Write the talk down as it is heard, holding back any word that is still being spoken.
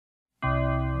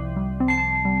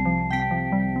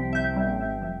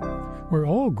We're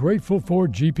all grateful for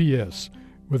GPS.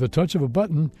 With a touch of a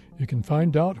button, you can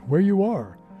find out where you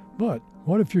are. But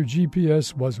what if your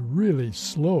GPS was really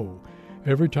slow?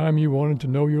 Every time you wanted to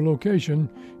know your location,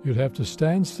 you'd have to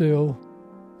stand still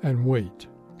and wait.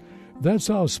 That's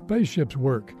how spaceships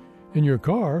work. In your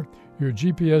car, your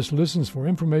GPS listens for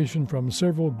information from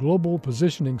several global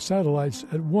positioning satellites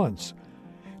at once.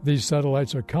 These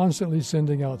satellites are constantly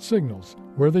sending out signals,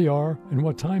 where they are and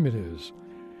what time it is.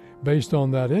 Based on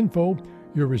that info,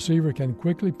 your receiver can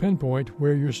quickly pinpoint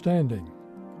where you're standing.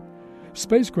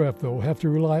 Spacecraft, though, have to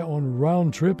rely on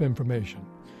round-trip information.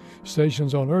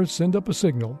 Stations on Earth send up a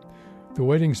signal. The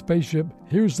waiting spaceship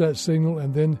hears that signal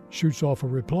and then shoots off a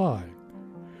reply.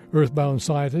 Earthbound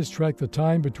scientists track the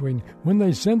time between when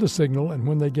they send a signal and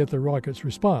when they get the rocket's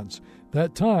response.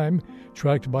 That time,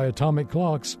 tracked by atomic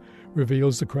clocks,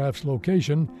 reveals the craft's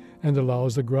location and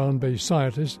allows the ground-based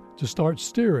scientists to start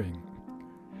steering.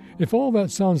 If all that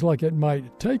sounds like it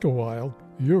might take a while,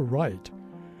 you're right.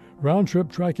 Round-trip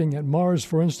tracking at Mars,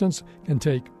 for instance, can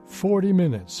take 40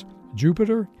 minutes.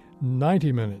 Jupiter,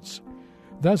 90 minutes.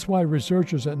 That's why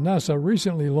researchers at NASA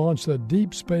recently launched the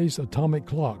Deep Space Atomic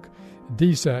Clock,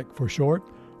 DSAC for short,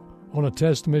 on a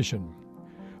test mission.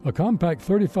 A compact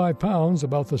 35 pounds,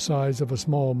 about the size of a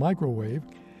small microwave,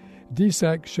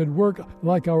 DSAC should work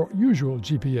like our usual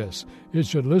GPS. It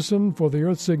should listen for the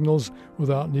Earth signals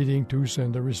without needing to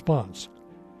send a response.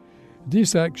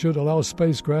 DSAC should allow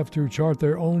spacecraft to chart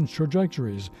their own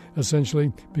trajectories,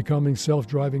 essentially becoming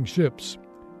self-driving ships.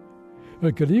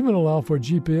 It could even allow for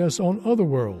GPS on other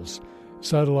worlds.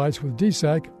 Satellites with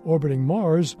DSAC orbiting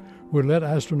Mars would let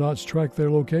astronauts track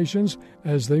their locations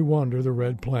as they wander the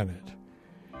red planet.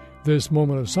 This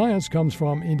moment of science comes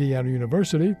from Indiana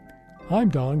University. I'm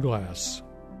Don Glass.